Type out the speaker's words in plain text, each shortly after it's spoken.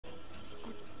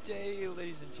day,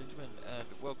 ladies and gentlemen, and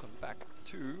welcome back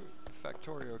to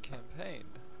Factorio Campaign,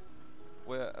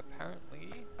 where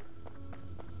apparently,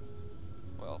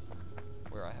 well,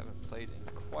 where I haven't played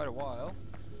in quite a while,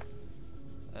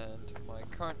 and my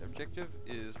current objective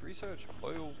is research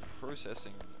oil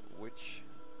processing, which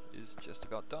is just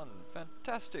about done.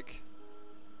 Fantastic!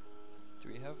 Do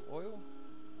we have oil?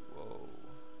 Whoa.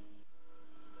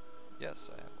 Yes,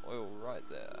 I have oil right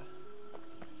there.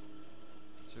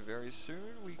 So very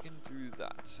soon we can do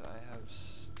that. I have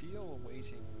steel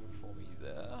waiting for me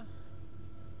there.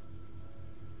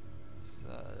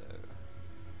 So,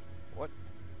 what?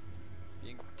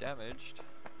 Being damaged?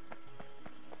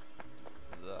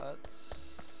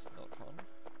 That's not fun.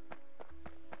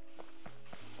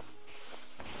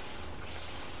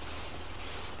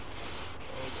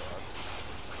 Oh god.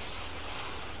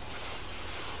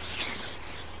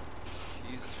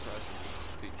 Jesus Christ,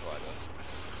 it's a big fighter.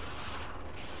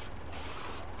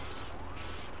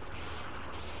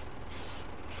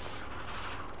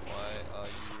 Why are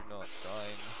you not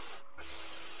dying?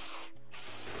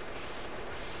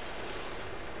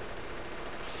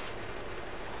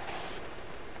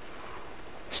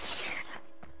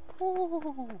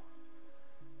 Woo!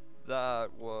 That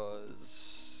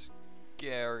was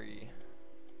scary.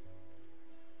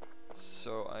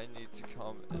 So I need to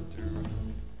come and do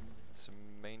some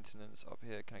maintenance up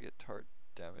here. Can I get turret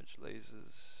damage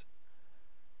lasers?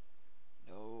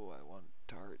 No, I want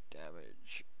turret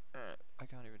damage. I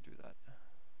can't even do that.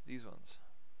 These ones.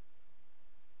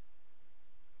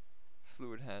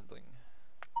 Fluid handling.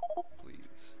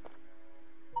 Please.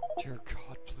 Dear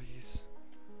God, please.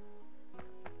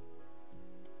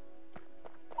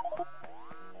 I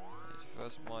need to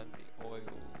first mine the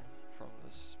oil from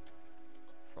this.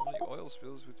 From the oil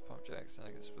spills with pump jacks, and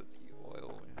I can split the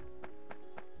oil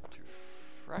into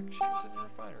fractions in the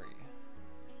refinery.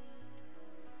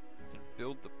 And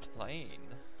build the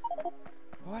plane.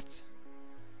 What?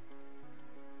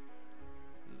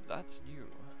 That's new.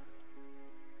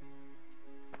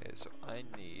 Okay, so I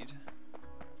need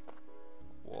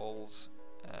walls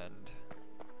and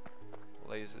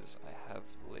lasers. I have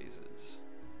lasers.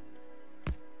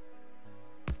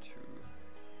 2,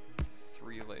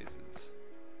 3 lasers.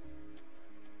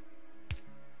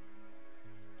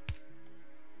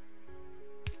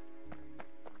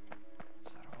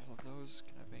 Is that all of those?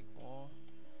 Can I make more?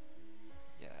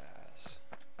 Yes.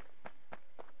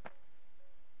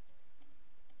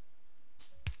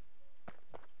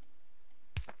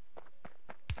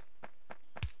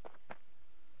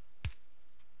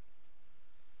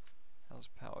 How's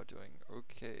power doing?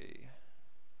 Okay.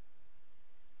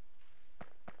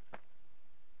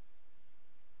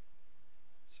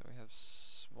 So we have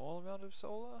small amount of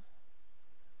solar.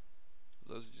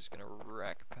 Those are just gonna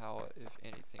rack power if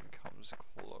anything comes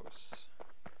close.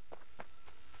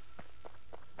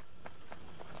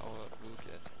 Power will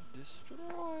get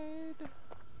destroyed.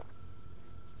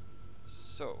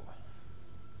 So,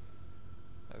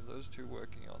 I have those two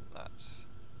working on that.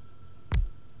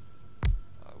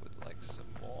 I would like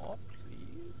some more,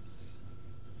 please.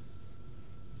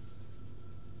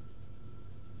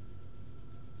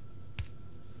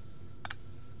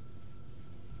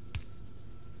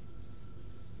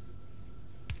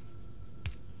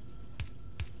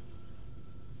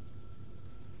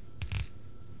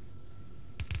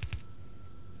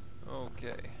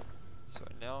 Okay, so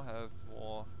I now have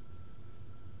more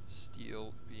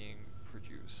steel being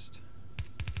produced,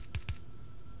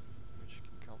 which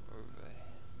can come over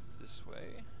this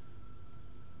way.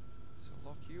 So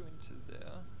lock you into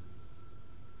there.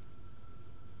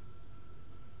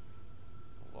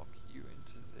 Lock you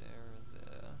into there and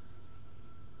there.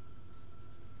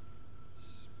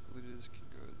 Splitters can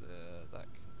go there, that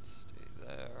can stay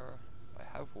there.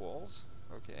 I have walls,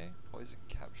 okay. Poison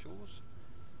capsules.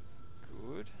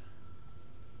 Good.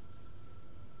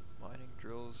 Mining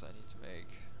drills, I need to make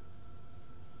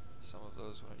some of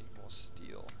those when I need more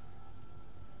steel.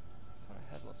 I thought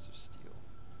I had lots of steel.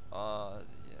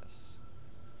 Yes.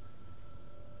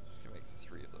 Just gonna make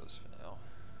 3 of those for now.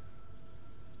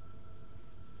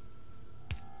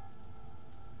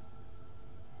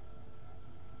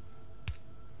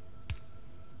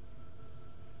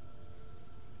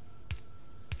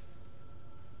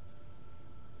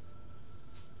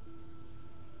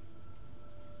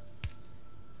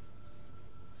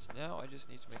 Now I just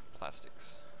need to make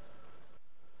plastics.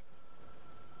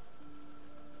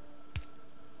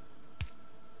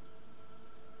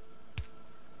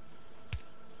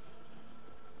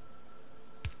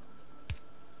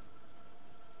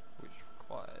 Which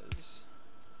requires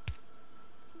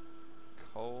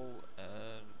coal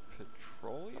and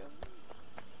petroleum,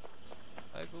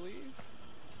 I believe. believe.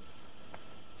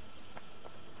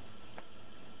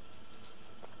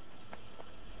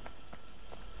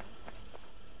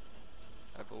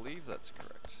 I believe that's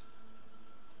correct.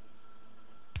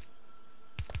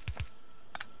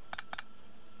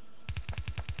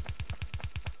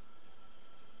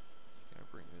 Gonna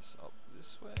bring this up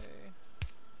this way.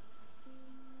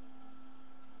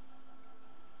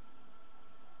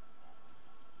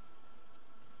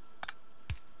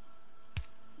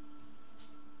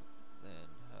 Then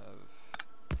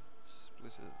have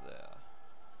splitter there.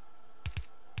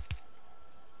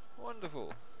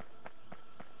 Wonderful.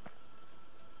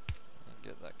 And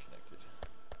get that connected.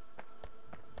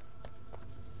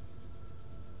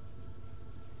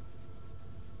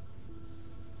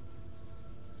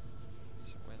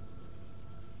 So when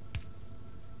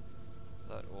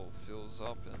that all fills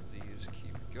up and these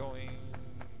keep going,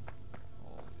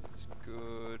 all is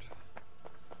good.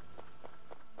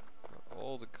 Got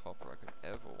all the copper I could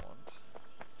ever want.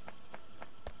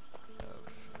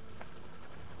 Have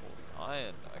all the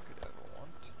iron I could ever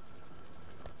want.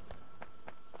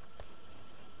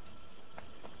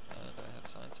 And I have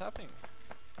science happening.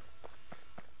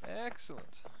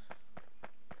 Excellent.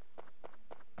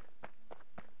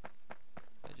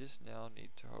 I just now need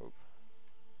to hope.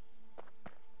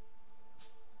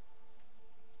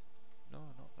 No,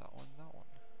 not that one, that one.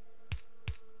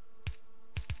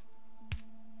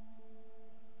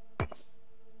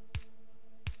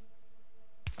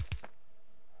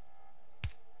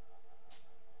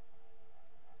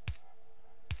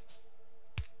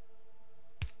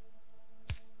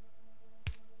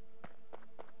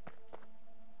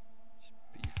 Just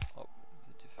beef up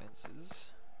the defenses.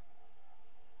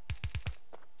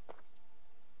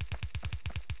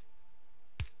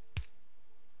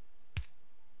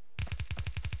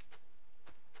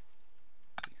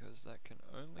 Because that can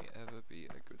only ever be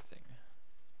a good thing.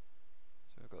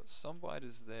 So I've got some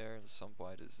biters there and some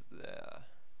biters there.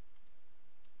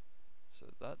 So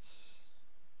that's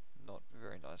not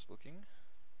very nice looking.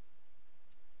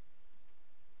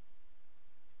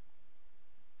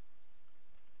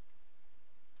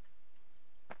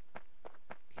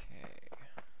 Okay.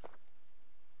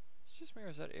 It's just me, or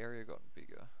has that area gotten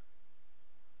bigger?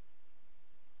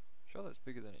 Sure, that's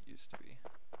bigger than it used to be.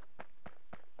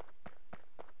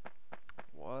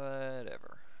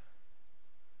 Whatever.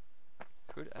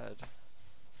 Could add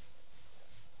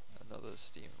another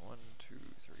steam. 1, 2,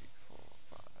 3, 4,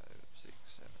 5, 6,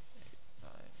 7, 8,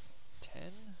 9, 10.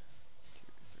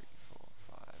 2, 3, 4,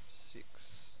 5,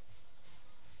 6.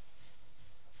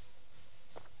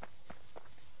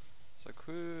 So I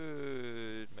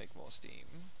could make more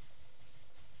steam.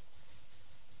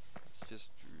 Let's just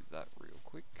do that real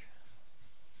quick.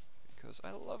 Because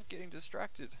I love getting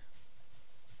distracted.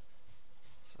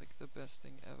 It's like the best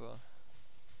thing ever.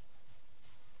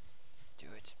 Do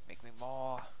it, make me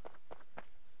more.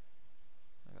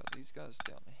 I got these guys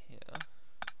down here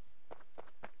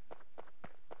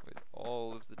with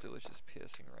all of the delicious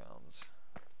piercing rounds.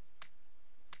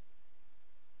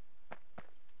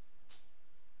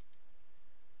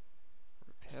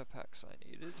 Repair packs I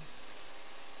needed.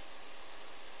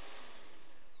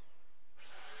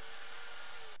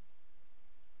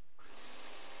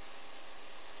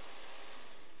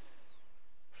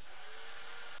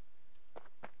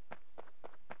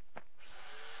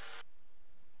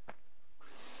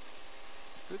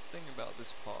 Good thing about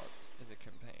this part in the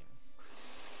campaign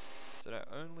is that I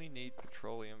only need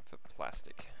petroleum for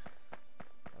plastic.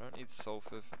 I don't need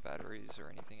sulfur for batteries or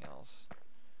anything else.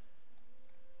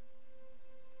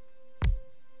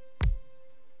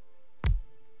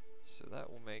 So that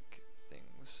will make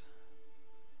things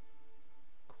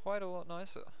quite a lot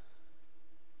nicer.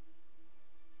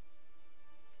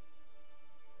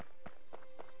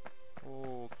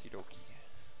 Okie dokie.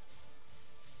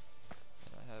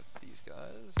 I have these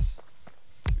guys.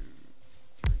 2,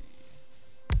 3.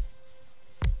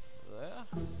 There.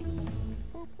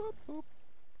 Boop, boop, boop.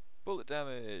 Bullet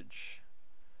damage.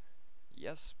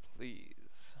 Yes,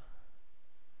 please.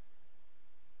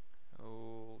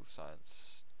 Oh,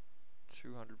 science.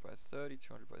 200 by 30,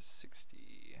 200 by 60.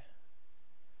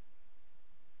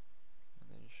 And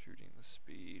then shooting the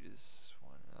speed is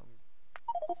one.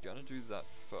 I'm gonna do that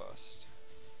first.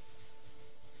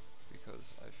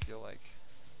 Because I feel like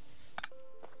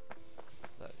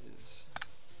that is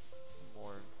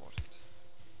more important.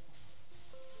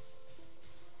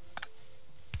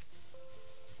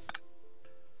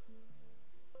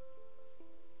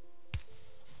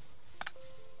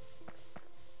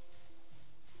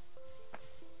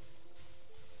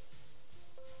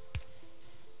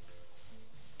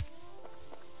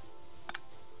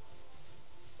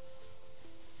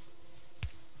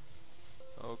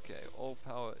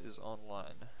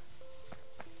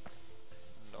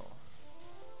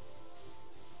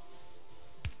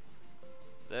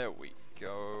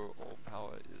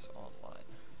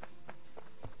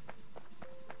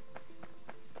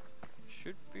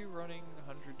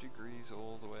 degrees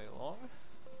all the way along.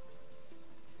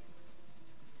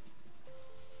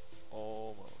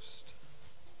 Almost.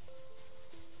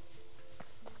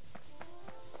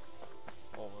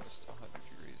 Almost 100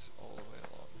 degrees all the way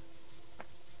along.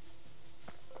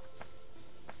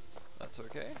 That's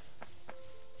okay.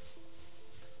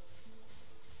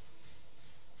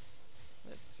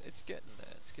 It's getting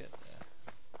there, it's getting there.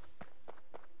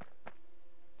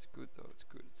 It's good though, it's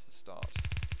good, it's a start.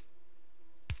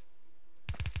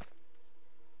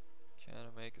 Can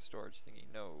I make a storage thingy?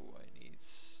 No, I need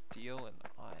steel and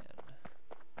iron.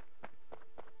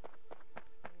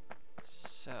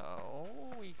 So,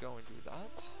 we go and do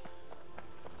that.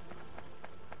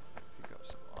 Pick up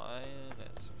some iron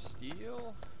and some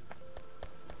steel.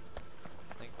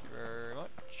 Thank you very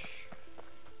much.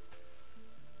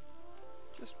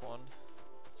 Just one.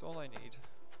 That's all I need.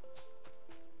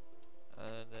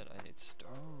 And then I need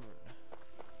stone.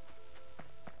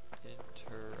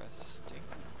 Interesting.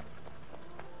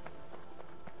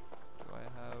 Do I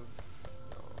have...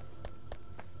 no.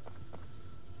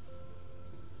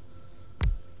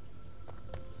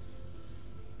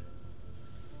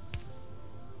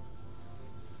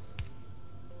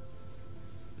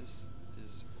 This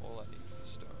is all I need for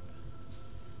stone.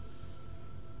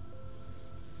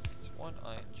 There's one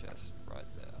iron chest right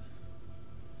there.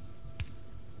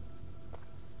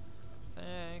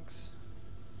 Thanks.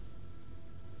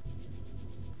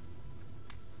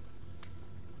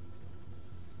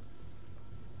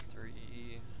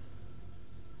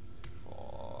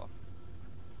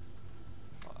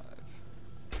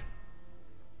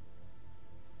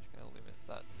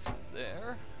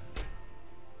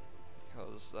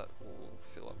 That will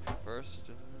fill up first,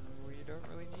 and we don't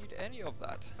really need any of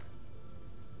that.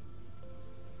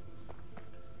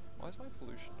 Why is my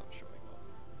pollution not showing up?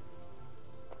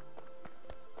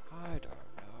 I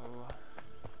don't know.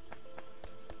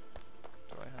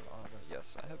 Do I have armor?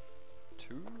 Yes, I have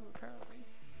 2 apparently.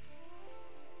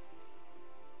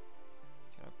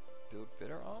 Can I build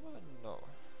better armor? No.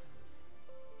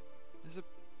 There's a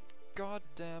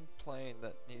goddamn plane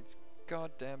that needs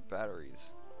goddamn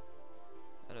batteries.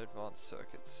 And advanced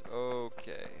circuits.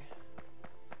 Okay.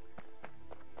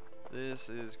 This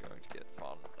is going to get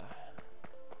fun.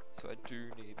 So I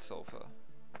do need sulfur.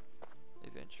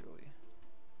 Eventually.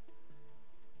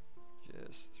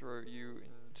 Just throw you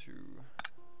into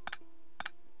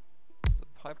the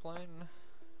pipeline.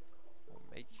 Or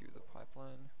make you the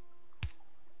pipeline.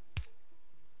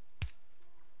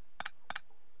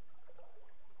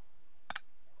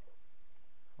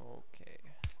 Okay.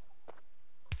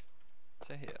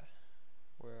 To here,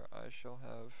 where I shall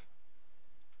have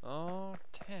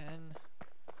 10.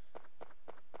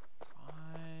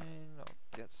 Fine, I'll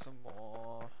get some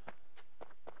more.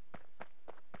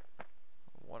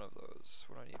 One of those.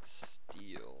 What do I need?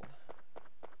 Steel.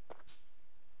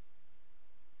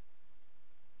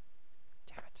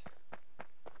 Damn it.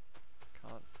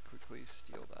 Can't quickly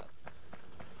steal that.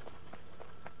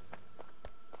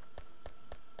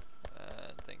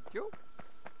 And thank you.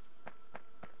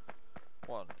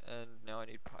 1, and now I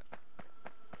need pipe,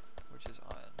 which is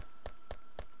iron.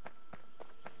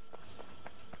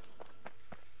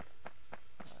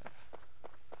 5,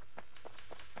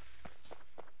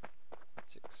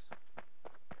 6.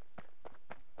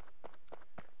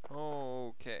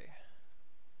 Okay.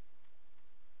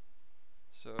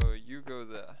 So you go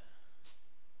there.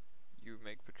 You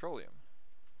make petroleum.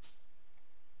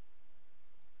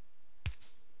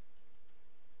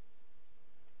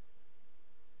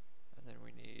 And then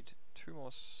we need 3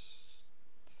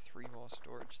 more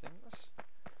storage things.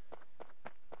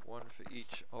 1 for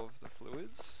each of the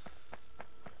fluids.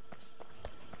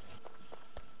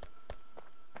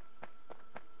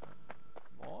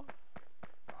 More?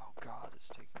 Oh god, it's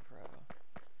taking forever.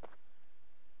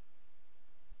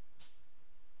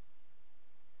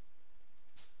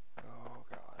 Oh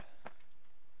god.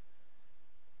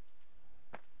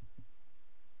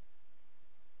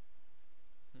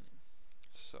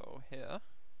 So here,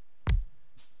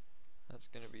 that's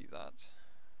gonna be that,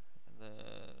 and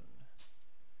then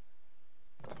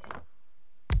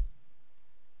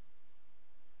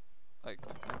I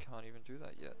can't even do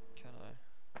that yet, can I?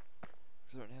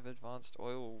 Because I don't have advanced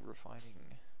oil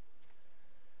refining,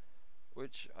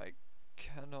 which I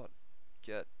cannot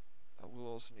get. I will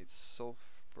also need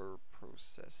sulfur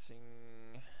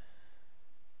processing.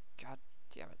 God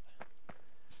damn it.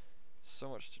 So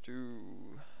much to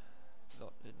do.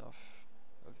 Not enough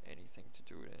of anything to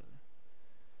do it in.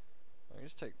 I can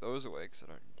just take those away because I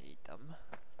don't need them.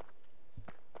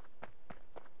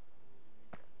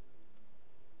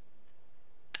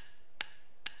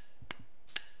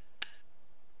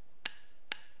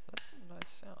 That's some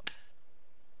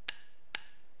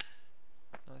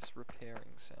this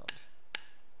repairing sound?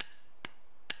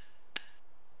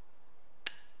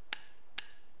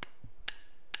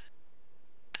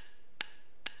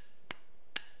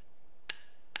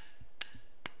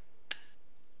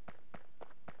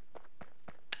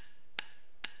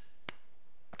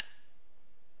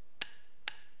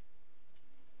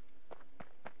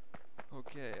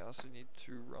 Okay, I also need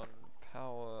to run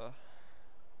power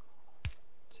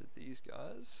to these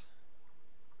guys.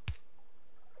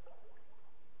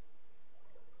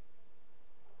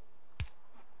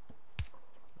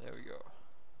 There we go.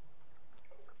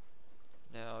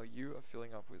 Now you are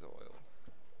filling up with oil.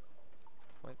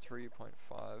 0.3,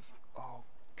 0.5. Oh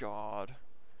god.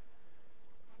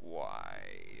 Why?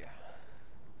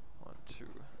 1, 2.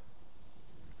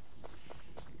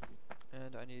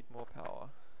 And I need more power.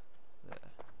 There.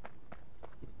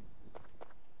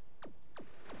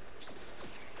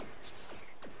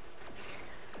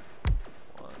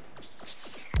 One,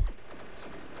 two.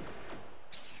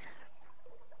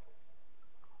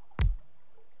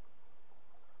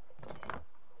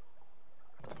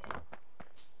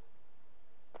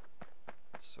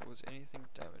 So was anything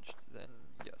damaged then?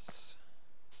 Yes.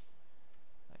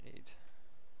 I need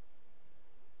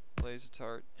a laser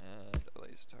turret and a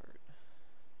laser turret.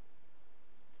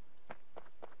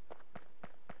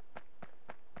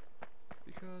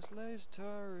 Because laser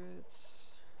turrets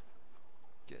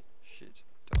get shit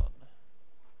done.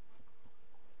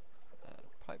 And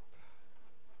pipe,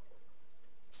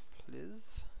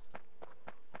 please.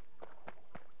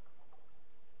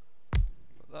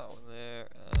 Put that one there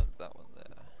and that one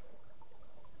there.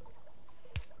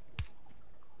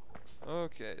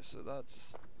 Okay, so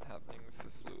that's happening for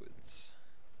fluids.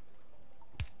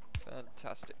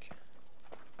 Fantastic.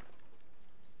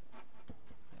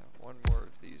 Have one more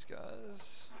of these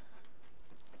guys.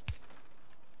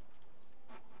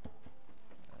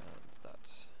 And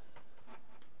that's...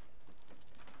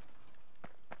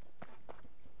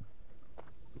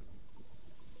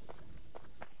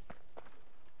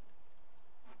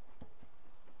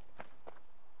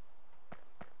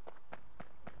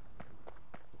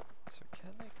 So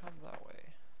can they come that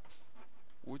way?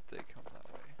 Would they come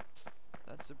that way?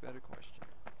 That's a better question.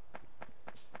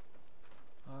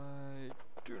 I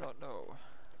do not know.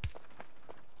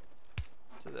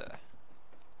 To there.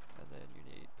 And then you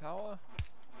need power.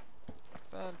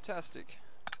 Fantastic.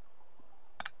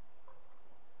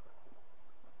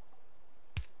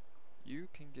 You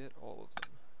can get all of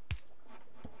them.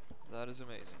 That is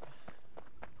amazing.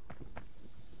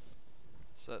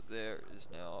 So that there is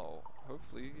now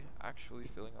hopefully actually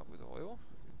filling up with oil.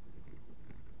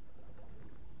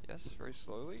 Yes, very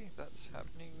slowly. That's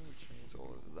happening, which means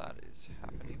all of that is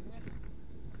happening.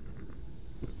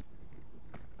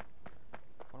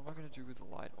 What am I going to do with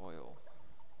light oil?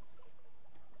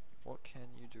 What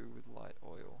can you do with light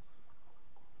oil?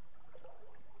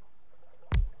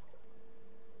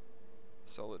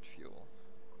 Solid fuel.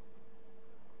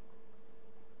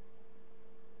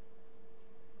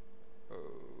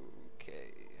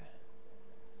 Okay.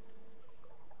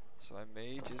 So I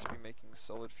may just be making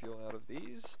solid fuel out of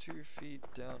these to feed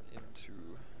down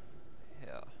into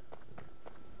here.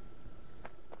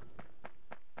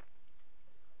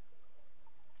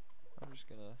 I'm just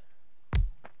gonna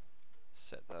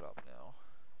set that up now.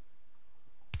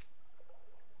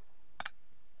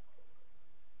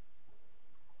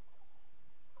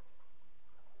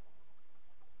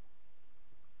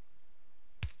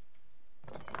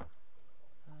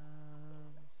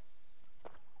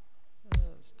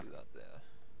 Let's do that there.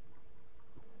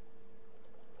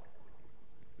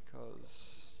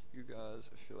 Because you guys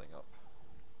are filling up.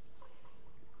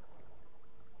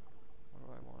 What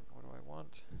do I want? What do I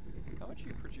want? How much are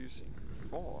you producing?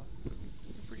 4? You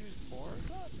produce more of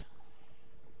that?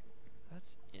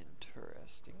 That's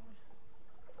interesting.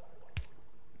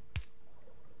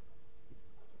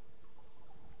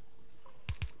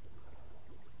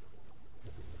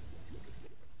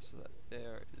 So that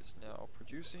there is now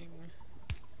producing.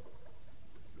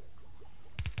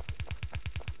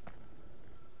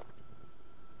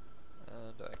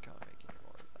 And I can't make any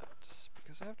more of that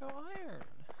because I have no iron.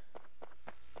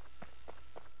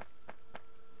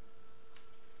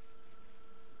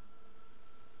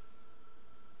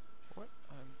 What?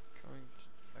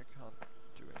 I can't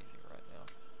do anything right now.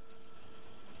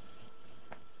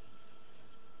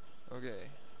 Okay,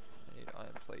 I need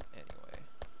iron plate anyway.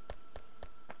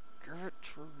 Give it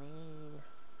to me.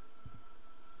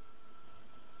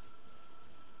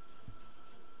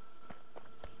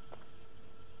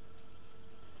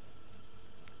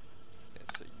 Okay,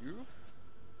 so you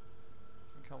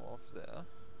can come off there.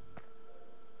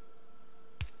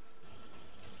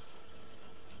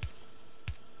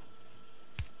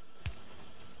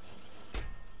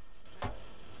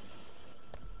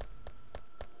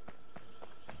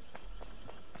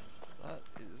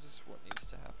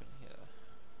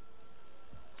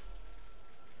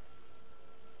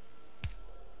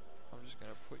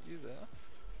 you there.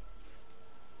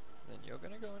 Then you're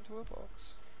gonna go into a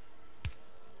box.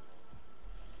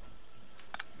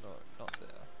 No, not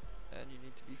there. And you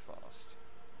need to be fast.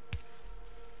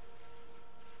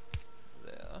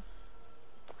 There.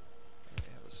 And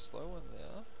we have a slow one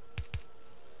there.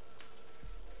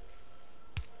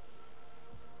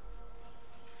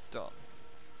 Done.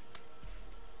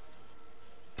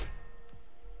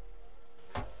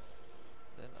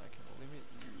 Then I can limit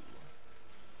you.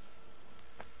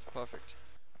 It's perfect.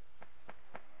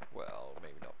 Well,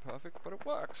 maybe not perfect, but it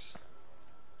works.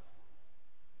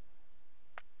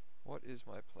 What is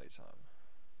my playtime?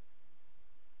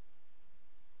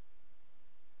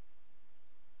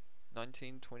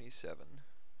 19:27.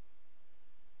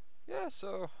 Yeah,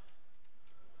 so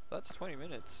that's 20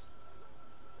 minutes.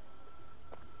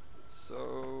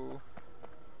 So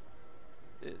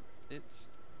it's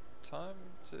time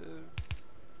to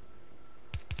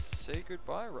say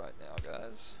goodbye right now,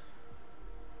 guys.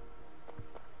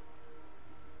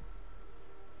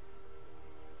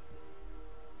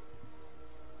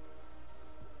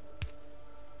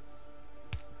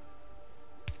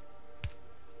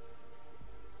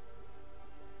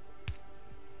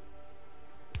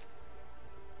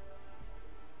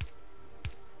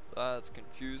 That's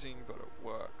confusing, but it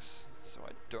works, so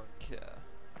I don't care.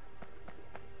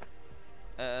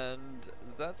 And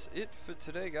that's it for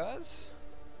today, guys.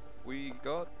 We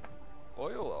got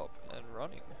oil up and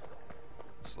running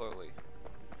slowly,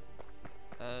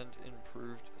 and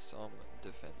improved some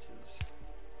defenses.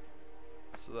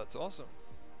 So that's awesome.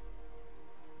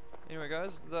 Anyway,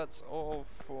 guys, that's all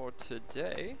for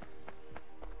today.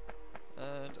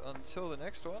 And until the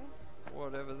next one,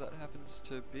 whatever that happens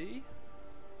to be,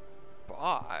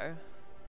 bye.